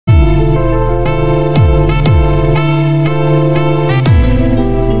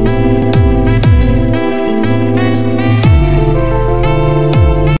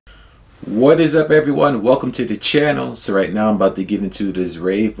What is up, everyone? Welcome to the channel. So right now I'm about to get into this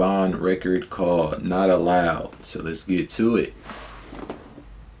Vaughn record called Not Allowed. So let's get to it.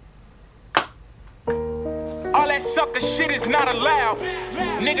 All that sucker shit is not allowed.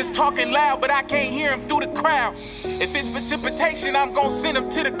 Niggas talking loud, but I can't hear him through the crowd. If it's precipitation, I'm gonna send him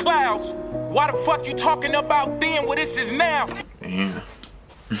to the clouds. Why the fuck you talking about then? Well, this is now. Damn.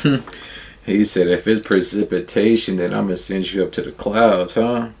 He said if it's precipitation, then I'm gonna send you up to the clouds,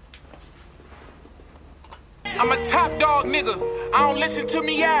 huh? I'm a top dog nigga. I don't listen to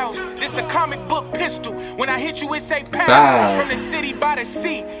meows. This a comic book pistol. When I hit you, it say pound. From the city by the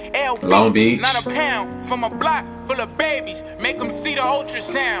sea, LB, Long Beach. not a pound. From a block full of babies, make them see the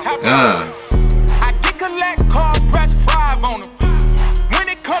ultrasound. Top I get collect cars, press 5 on them. When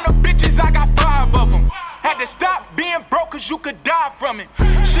it come to bitches, I got 5 of them. Had to stop being broke cause you could die from it.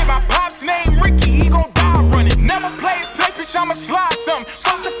 Shit, my pop's name Ricky, he gon' die running. Never play it safe, bitch, I'ma slide something.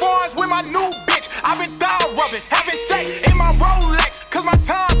 Foster foreigns with my new bitch, I been thigh rubbing. Having sex in my Rolex, cause my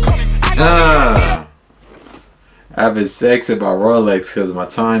time coming. Having sex in my Rolex cause my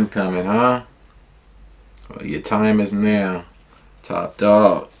time coming, huh? Well, your time is now. Top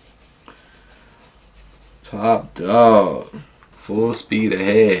dog. Top dog. Full speed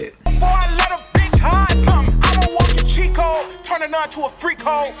ahead. Before I let a bitch hide something, I don't walk your cheat code, turn a nun to a freak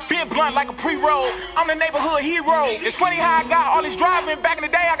hole, being blunt like a pre-roll. I'm the neighborhood hero. It's funny how I got all this driving. Back in the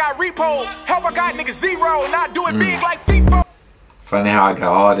day, I got repo. Help, I got niggas zero. Not do it big like FIFA. Funny how I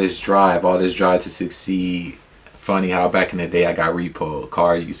got all this drive to succeed. Funny how back in the day I got repo.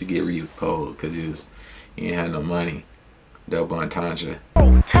 Car used to get repo because you ain't had no money. Double entendre.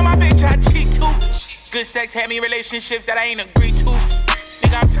 Tell my bitch I cheat too. Good sex had me in relationships that I ain't agree to.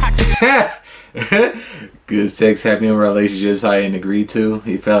 Nigga, I'm toxic. Good sex had me in relationships I ain't agree to.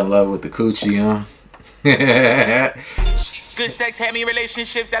 He fell in love with the coochie, huh? Good sex had me in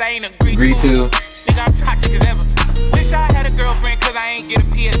relationships that I ain't agree to. Nigga, I'm toxic as ever. Wish I had a girlfriend cause I ain't get a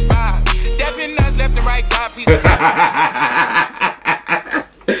PS5. Definitely nuts left and right, God, please.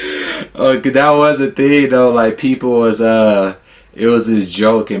 Oh, that was a thing though. Like people was it was this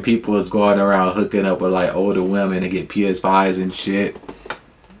joke and people was going around hooking up with like older women to get PS5s and shit.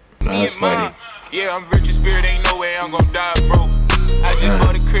 That's funny. Yeah, I'm rich in spirit, ain't no way I'm gonna die broke. I just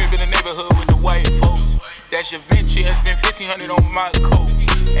bought a crib in the neighborhood with the white folks. That's your venture, it's been $1,500 on my coat.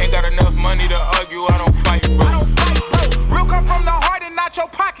 Ain't got enough money to argue, I don't fight, bro. I don't fight, bro. Real come from the heart and not your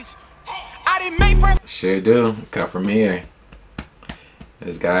pockets. I didn't make friends. Sure do. Come from here.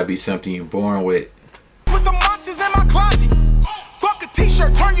 There's gotta be something you're born with. With the monsters in my closet. Fuck a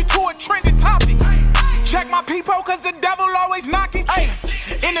t-shirt, turn you to a trending topic. Check my peephole cause the devil always knocking. Ay,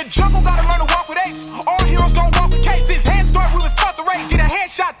 in the jungle gotta learn to walk with apes. All heroes don't walk with capes. His head start, we was taught to raise. Get a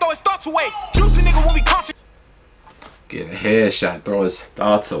headshot, throw his thoughts away. Juicy nigga when we concentrate. Get a headshot, throw his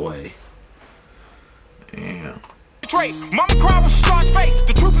thoughts away. Damn. Mama cried when she saw his face.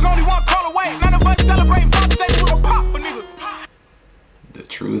 The truth is only one call away. None of us celebrating Father's Day, we gon' pop a nigga. The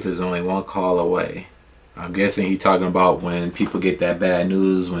truth is only one call away. I'm guessing he talking about when people get that bad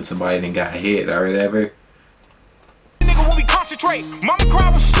news when somebody done got hit or whatever. Nigga when we concentrate. Mama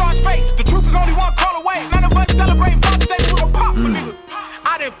cried when she saw his face. The truth is only one call away. None of us celebrating Father's Day, we gon' pop a nigga.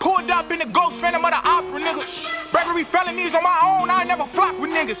 I done pulled up in the Ghost Phantom of the Opera, nigga. Burglary felonies on my own, I never flock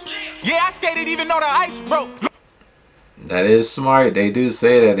with niggas. Yeah, I skated even though the ice broke. That is smart. They do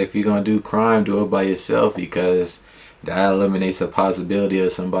say that if you're gonna do crime, do it by yourself because that eliminates the possibility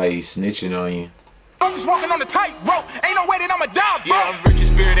of somebody snitching on you. I'm just walking on the tight rope. Ain't no way that I'ma die, bro. Yeah, I'm rich in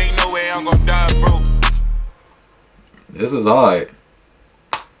spirit, ain't no way I'm gonna die, bro. This is hard.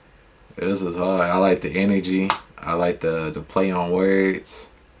 This is hard. I like the energy. I like the play on words.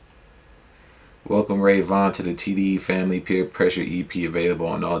 Welcome Vaughn to the TD Family Peer Pressure EP, available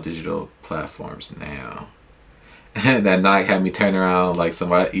on all digital platforms now. That knock had me turn around like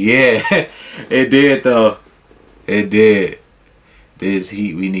somebody. Yeah, it did though. It did. This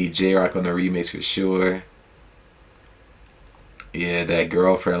heat, we need J-Rock on the remix for sure. Yeah, that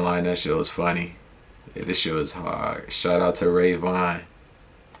girlfriend line, that shit was funny. Yeah, this shit was hard. Shout out to Vaughn.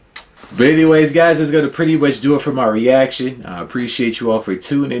 But anyways, guys, that's going to pretty much do it for my reaction. I appreciate you all for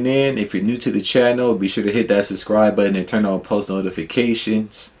tuning in. If you're new to the channel, be sure to hit that subscribe button and turn on post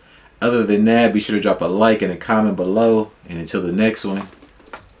notifications. Other than that, be sure to drop a like and a comment below. And until the next one,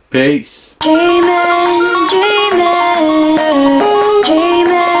 peace. Dreaming, dreaming.